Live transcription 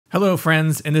Hello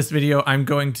friends, in this video I'm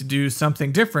going to do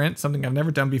something different, something I've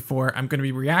never done before. I'm going to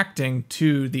be reacting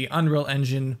to the Unreal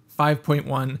Engine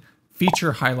 5.1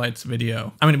 feature highlights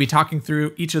video. I'm going to be talking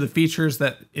through each of the features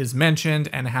that is mentioned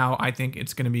and how I think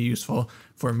it's going to be useful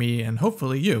for me and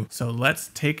hopefully you. So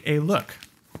let's take a look.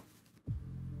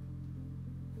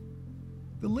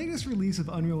 The latest release of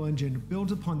Unreal Engine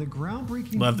builds upon the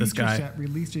groundbreaking feature set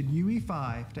released in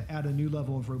UE5 to add a new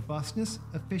level of robustness,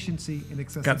 efficiency, and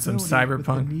accessibility. Got some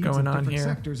cyberpunk going on here.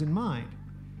 Sectors in mind.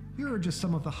 Here are just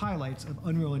some of the highlights of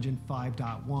Unreal Engine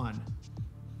 5.1.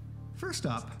 First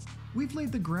up, we've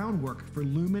laid the groundwork for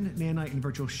Lumen, Nanite, and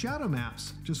Virtual Shadow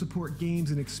maps to support games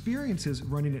and experiences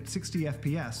running at 60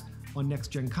 FPS on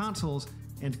next-gen consoles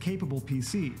and capable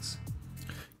PCs.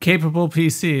 Capable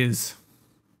PCs.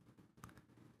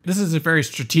 This is a very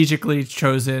strategically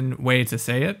chosen way to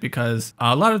say it because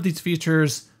a lot of these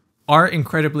features are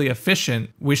incredibly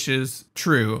efficient, which is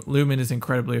true. Lumen is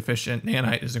incredibly efficient,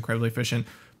 Nanite is incredibly efficient,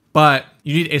 but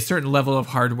you need a certain level of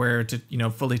hardware to,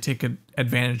 fully take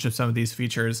advantage of some of these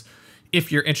features.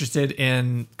 If you're interested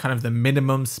in kind of the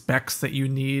minimum specs that you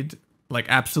need, like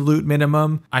absolute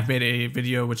minimum, I've made a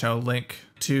video which I'll link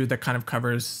to that kind of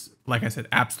covers, like I said,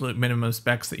 absolute minimum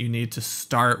specs that you need to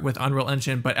start with Unreal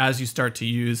Engine. But as you start to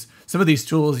use some of these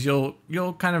tools,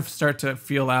 you'll kind of start to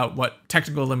feel out what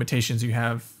technical limitations you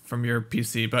have from your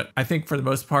PC. But I think for the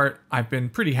most part, I've been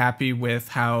pretty happy with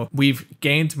how we've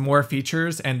gained more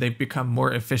features and they've become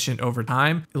more efficient over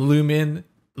time. Lumen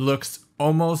looks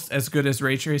almost as good as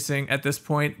ray tracing at this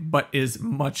point, but is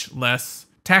much less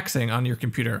taxing on your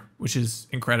computer, which is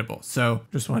incredible. So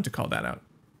just wanted to call that out.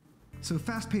 So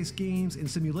fast-paced games and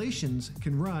simulations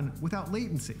can run without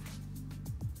latency.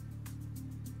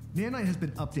 Nanite has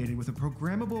been updated with a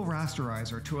programmable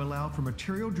rasterizer to allow for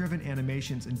material-driven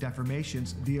animations and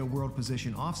deformations via world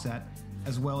position offset,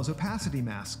 as well as opacity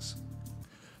masks.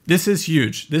 This is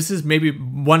huge. This is maybe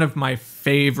one of my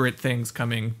favorite things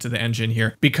coming to the engine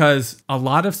here because a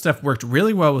lot of stuff worked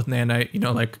really well with Nanite.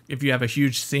 Like if you have a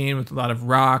huge scene with a lot of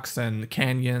rocks and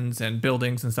canyons and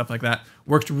buildings and stuff like that,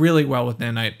 worked really well with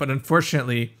Nanite. But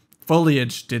unfortunately,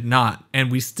 foliage did not.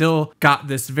 And we still got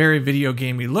this very video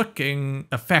gamey looking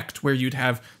effect where you'd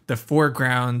have the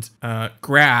foreground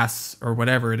grass or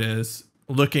whatever it is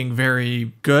looking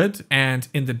very good, and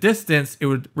in the distance it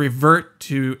would revert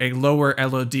to a lower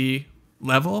LOD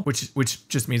level, which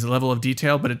just means a level of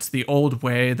detail, but it's the old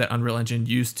way that Unreal Engine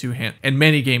used to handle, and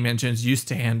many game engines used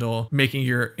to handle, making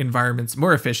your environments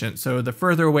more efficient. So the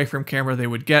further away from camera they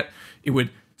would get, it would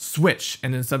switch,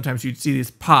 and then sometimes you'd see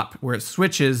these pop where it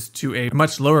switches to a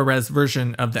much lower res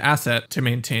version of the asset to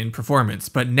maintain performance.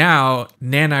 But now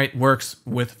Nanite works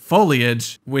with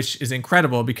foliage, which is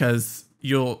incredible because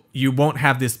you won't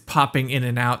have this popping in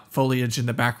and out foliage in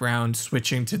the background,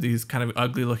 switching to these kind of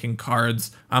ugly looking cards.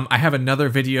 I have another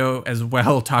video as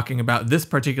well talking about this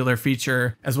particular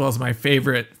feature, as well as my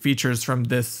favorite features from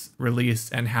this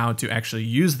release and how to actually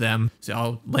use them. So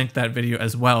I'll link that video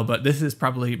as well. But this is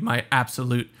probably my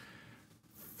absolute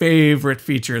favorite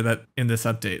feature that in this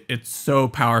update. It's so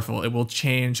powerful. It will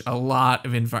change a lot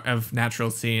of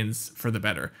natural scenes for the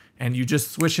better. And you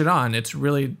just switch it on. It's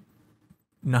really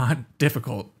not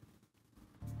difficult.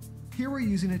 Here we're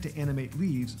using it to animate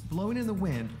leaves blowing in the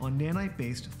wind on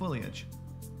Nanite-based foliage.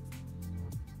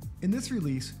 In this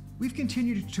release, we've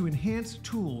continued to enhance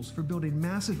tools for building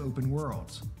massive open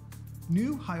worlds.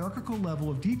 New hierarchical level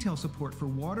of detail support for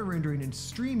water rendering and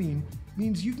streaming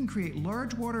means you can create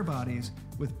large water bodies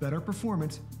with better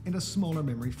performance and a smaller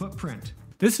memory footprint.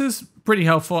 This is pretty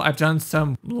helpful. I've done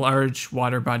some large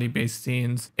water body based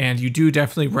scenes, and you do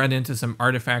definitely run into some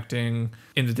artifacting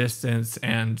in the distance,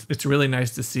 and it's really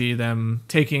nice to see them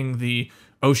taking the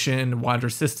ocean water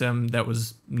system that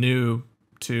was new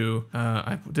to,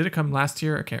 did it come last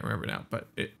year? I can't remember now, but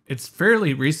it's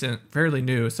fairly recent, fairly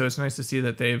new. So it's nice to see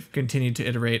that they've continued to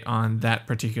iterate on that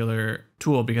particular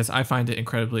tool because I find it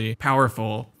incredibly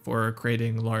powerful for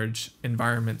creating large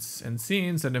environments and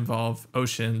scenes that involve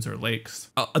oceans or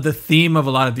lakes. The theme of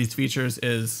a lot of these features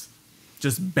is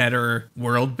just better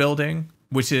world building,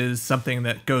 which is something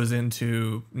that goes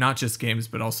into not just games,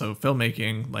 but also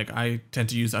filmmaking, like I tend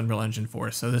to use Unreal Engine for.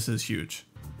 So this is huge.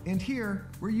 And here,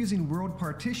 we're using world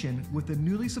partition with the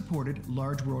newly supported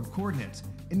large world coordinates,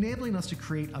 enabling us to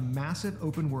create a massive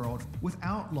open world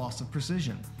without loss of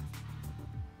precision.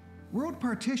 World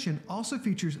partition also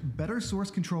features better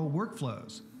source control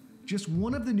workflows, just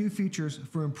one of the new features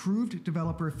for improved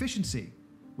developer efficiency,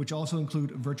 which also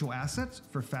include virtual assets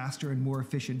for faster and more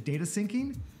efficient data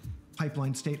syncing,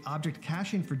 pipeline state object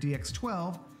caching for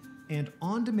DX12, and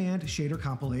on-demand shader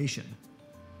compilation.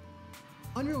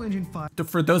 Unreal Engine 5.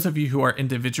 For those of you who are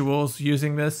individuals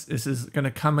using this, this is going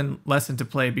to come in less into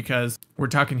play because we're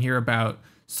talking here about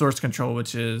source control,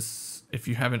 which is, if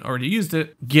you haven't already used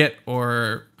it, Git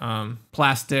or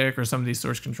Plastic or some of these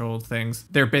source control things,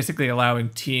 they're basically allowing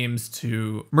teams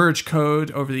to merge code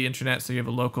over the internet. So you have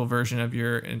a local version of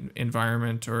your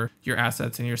environment or your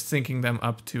assets, and you're syncing them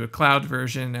up to a cloud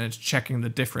version, and it's checking the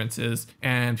differences.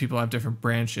 And people have different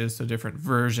branches, so different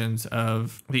versions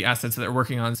of the assets that they're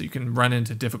working on. So you can run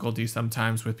into difficulties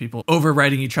sometimes with people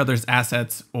overwriting each other's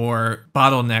assets or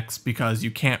bottlenecks because you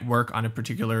can't work on a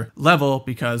particular level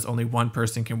because only one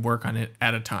person can work on it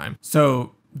at a time.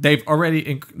 So they've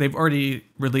already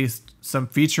released some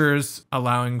features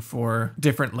allowing for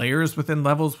different layers within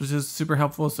levels, which is super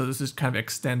helpful. So this is kind of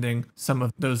extending some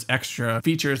of those extra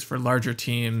features for larger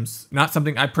teams. Not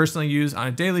something I personally use on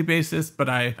a daily basis, but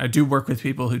I do work with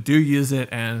people who do use it,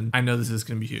 and I know this is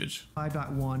going to be huge.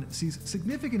 5.1 sees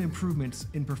significant improvements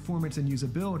in performance and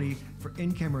usability for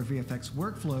in-camera VFX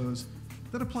workflows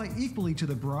that apply equally to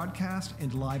the broadcast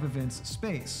and live events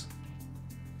space.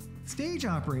 Stage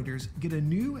operators get a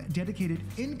new dedicated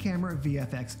in-camera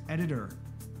VFX editor,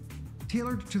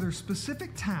 tailored to their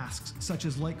specific tasks such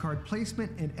as light card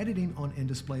placement and editing on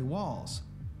in-display walls.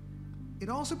 It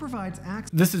also provides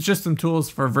access. This is just some tools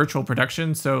for virtual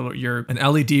production. So you're an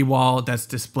LED wall that's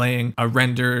displaying a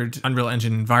rendered Unreal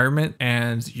Engine environment,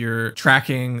 and you're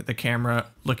tracking the camera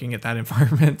looking at that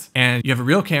environment, and you have a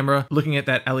real camera looking at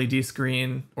that LED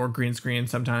screen or green screen.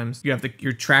 Sometimes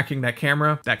you're tracking that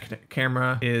camera. That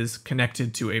camera is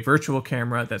connected to a virtual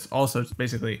camera that's also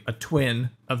basically a twin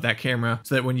of that camera,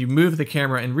 so that when you move the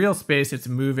camera in real space, it's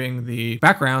moving the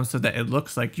background so that it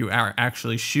looks like you are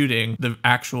actually shooting the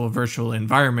actual virtual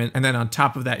environment. And then on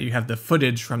top of that, you have the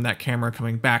footage from that camera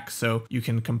coming back, so you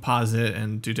can composite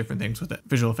and do different things with it,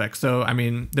 visual effects. So I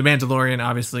mean, The Mandalorian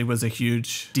obviously was a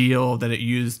huge deal that it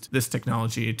used this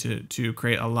technology to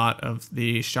create a lot of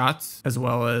the shots, as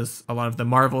well as a lot of the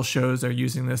Marvel shows are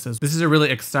using this. This is a really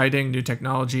exciting new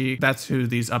technology. That's who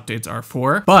these updates are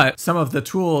for. But some of the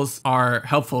tools are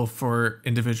helpful for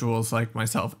individuals like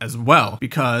myself as well,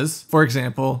 because, for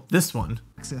example, this one.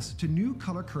 Access to new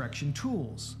color correction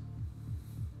tools.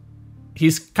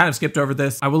 He's kind of skipped over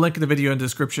this. I will link in the video in the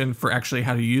description for actually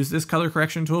how to use this color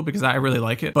correction tool, because I really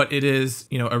like it. But it is,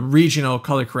 you know, a regional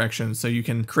color correction. So you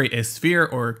can create a sphere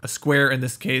or a square in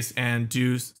this case and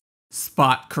do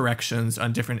spot corrections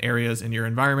on different areas in your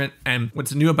environment. And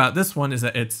what's new about this one is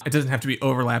that it doesn't have to be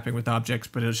overlapping with objects,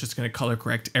 but it's just going to color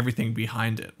correct everything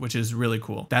behind it, which is really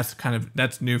cool.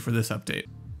 That's new for this update.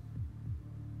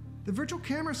 The virtual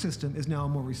camera system is now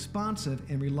more responsive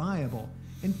and reliable,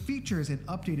 and features an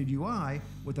updated UI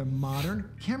with a modern,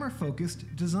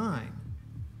 camera-focused design.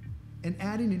 And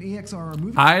adding an EXR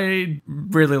movie. I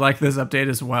really like this update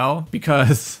as well,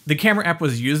 because the camera app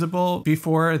was usable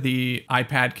before, the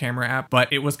iPad camera app,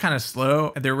 but it was kind of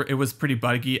slow. It was pretty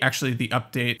buggy. Actually, the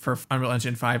update for Unreal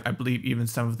Engine 5, I believe even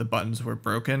some of the buttons were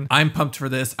broken. I'm pumped for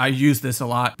this. I use this a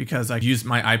lot because I use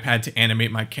my iPad to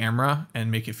animate my camera and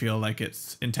make it feel like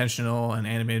it's intentional and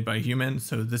animated by a human.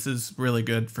 So this is really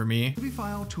good for me. Movie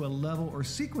file to a level or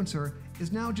sequencer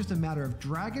is now just a matter of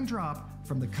drag and drop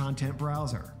from the content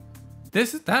browser.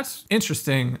 That's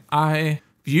interesting. I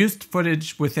used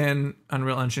footage within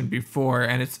Unreal Engine before,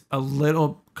 and it's a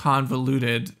little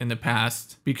convoluted in the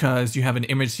past because you have an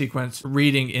image sequence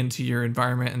reading into your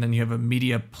environment, and then you have a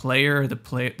media player.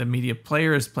 The media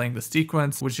player is playing the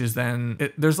sequence, which is then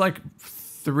there's like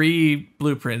 3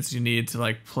 blueprints you need to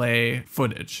like play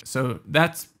footage. So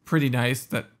that's pretty nice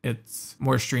that it's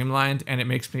more streamlined, and it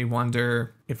makes me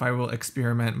wonder if I will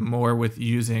experiment more with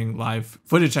using live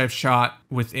footage I've shot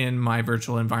within my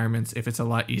virtual environments, if it's a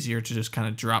lot easier to just kind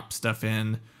of drop stuff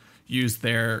in, use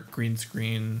their green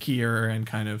screen here, and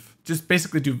kind of just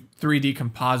basically do 3D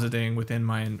compositing within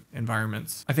my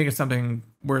environments. I think it's something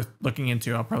worth looking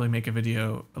into. I'll probably make a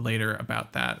video later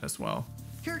about that as well.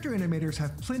 Character animators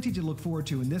have plenty to look forward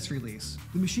to in this release.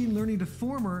 The machine learning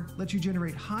deformer lets you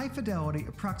generate high-fidelity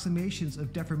approximations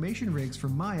of deformation rigs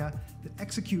from Maya that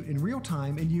execute in real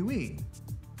time in UE.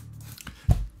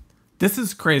 This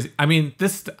is crazy. I mean,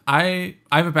 I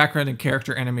have a background in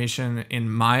character animation in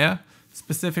Maya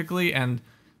specifically, and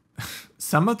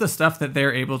some of the stuff that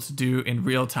they're able to do in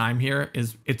real time here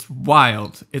it's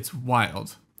wild. It's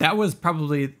wild. That was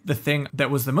probably the thing that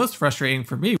was the most frustrating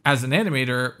for me as an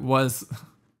animator, was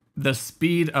the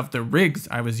speed of the rigs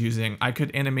I was using. I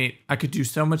could do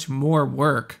so much more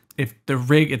work if the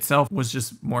rig itself was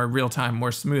just more real time,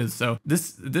 more smooth. So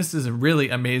this is really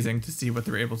amazing to see what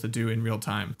they're able to do in real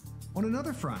time. On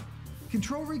another front,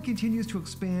 Control Rig continues to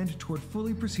expand toward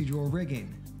fully procedural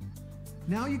rigging.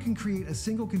 Now you can create a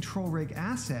single control rig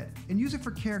asset and use it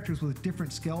for characters with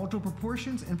different skeletal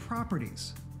proportions and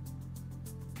properties.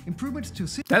 Improvements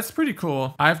to That's pretty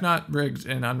cool. I've not rigged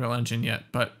in Unreal Engine yet,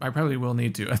 but I probably will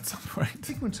need to at some point.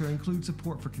 Sequencer includes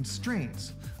support for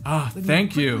constraints. Ah,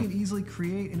 thank you. And easily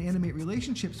create and animate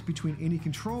relationships between any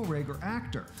control rig or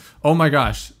actor. Oh my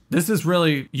gosh. This is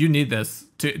really, you need this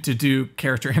to do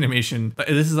character animation.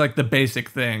 This is like the basic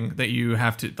thing that you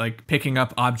have to, like picking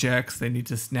up objects, they need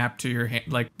to snap to your hand.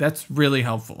 Like that's really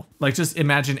helpful. Like just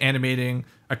imagine animating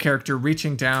a character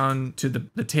reaching down to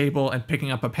the table and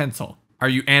picking up a pencil. Are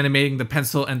you animating the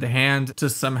pencil and the hand to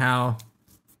somehow...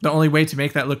 The only way to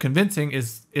make that look convincing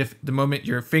is if the moment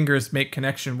your fingers make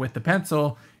connection with the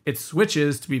pencil, it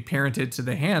switches to be parented to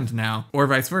the hand now, or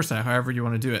vice versa, however you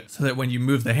want to do it. So that when you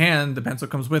move the hand, the pencil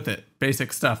comes with it.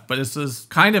 Basic stuff. But this is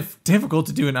kind of difficult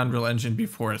to do in Unreal Engine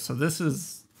before, so this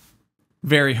is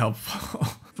very helpful.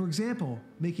 For example,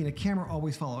 making a camera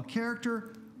always follow a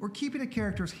character, or keeping a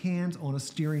character's hands on a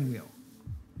steering wheel.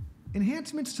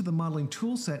 Enhancements to the modeling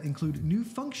toolset include new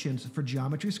functions for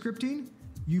geometry scripting,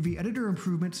 UV editor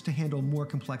improvements to handle more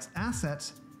complex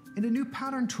assets, and a new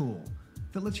pattern tool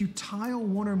that lets you tile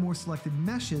one or more selected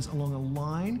meshes along a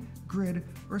line, grid,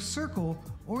 or circle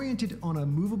oriented on a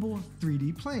movable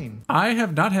 3D plane. I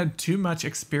have not had too much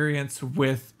experience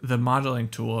with the modeling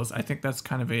tools. I think that's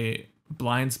kind of a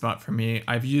blind spot for me.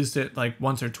 I've used it like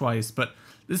once or twice, but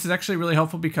this is actually really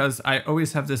helpful because I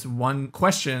always have this one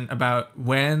question about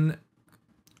when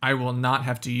I will not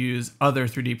have to use other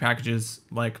 3D packages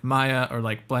like Maya or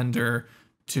like Blender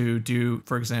to do,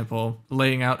 for example,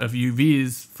 laying out of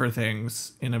UVs for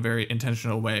things in a very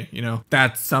intentional way. You know,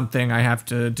 that's something I have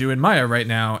to do in Maya right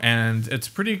now. And it's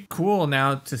pretty cool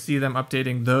now to see them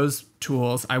updating those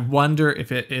tools. I wonder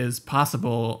if it is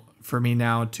possible for me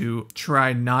now to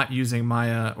try not using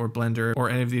Maya or Blender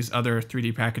or any of these other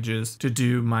 3D packages to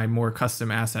do my more custom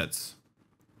assets.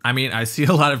 I mean, I see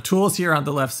a lot of tools here on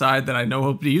the left side that I know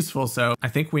will be useful, so I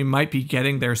think we might be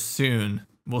getting there soon.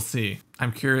 We'll see.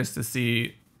 I'm curious to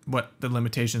see what the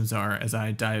limitations are as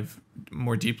I dive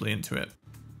more deeply into it.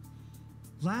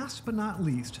 Last but not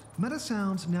least,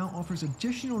 MetaSounds now offers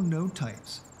additional node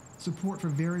types, support for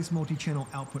various multi-channel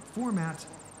output formats,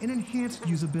 and enhanced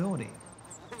usability.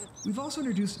 We've also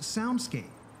introduced Soundscape,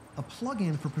 a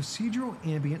plugin for procedural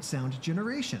ambient sound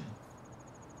generation.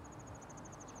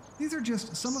 These are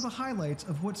just some of the highlights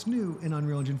of what's new in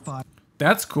Unreal Engine 5.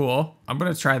 That's cool. I'm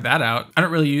going to try that out. I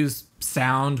don't really use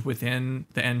sound within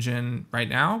the engine right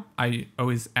now. I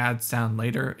always add sound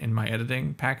later in my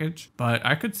editing package, but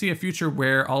I could see a future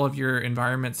where all of your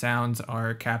environment sounds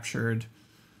are captured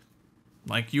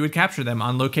like you would capture them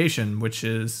on location,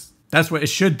 that's what it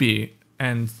should be.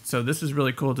 And so this is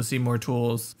really cool to see more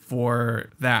tools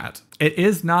for that. It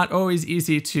is not always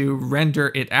easy to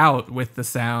render it out with the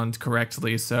sound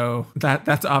correctly, so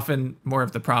that's often more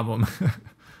of the problem.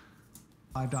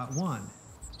 5.1.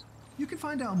 You can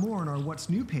find out more on our What's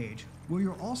New page, where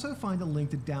you'll also find a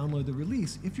link to download the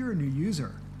release if you're a new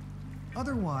user.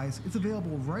 Otherwise, it's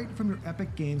available right from your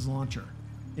Epic Games launcher.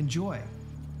 Enjoy.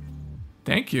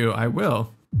 Thank you, I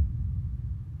will.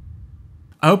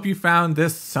 I hope you found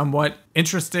this somewhat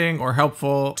interesting or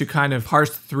helpful to kind of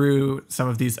parse through some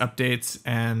of these updates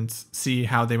and see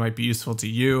how they might be useful to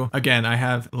you. Again, I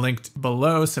have linked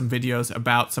below some videos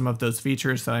about some of those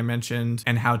features that I mentioned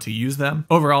and how to use them.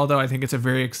 Overall, though, I think it's a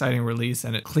very exciting release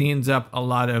and it cleans up a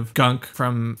lot of gunk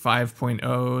from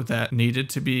 5.0 that needed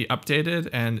to be updated,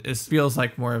 and it feels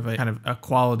like more of a kind of a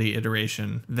quality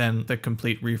iteration than the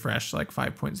complete refresh like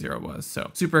 5.0 was. So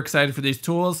super excited for these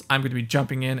tools. I'm going to be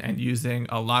jumping in and using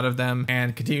a lot of them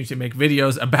and continue to make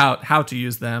videos about how to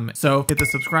use them. So hit the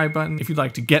subscribe button if you'd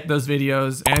like to get those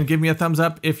videos, and give me a thumbs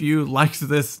up if you liked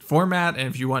this format, and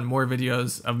if you want more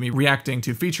videos of me reacting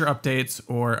to feature updates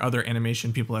or other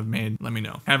animation people have made, let me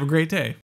know. Have a great day.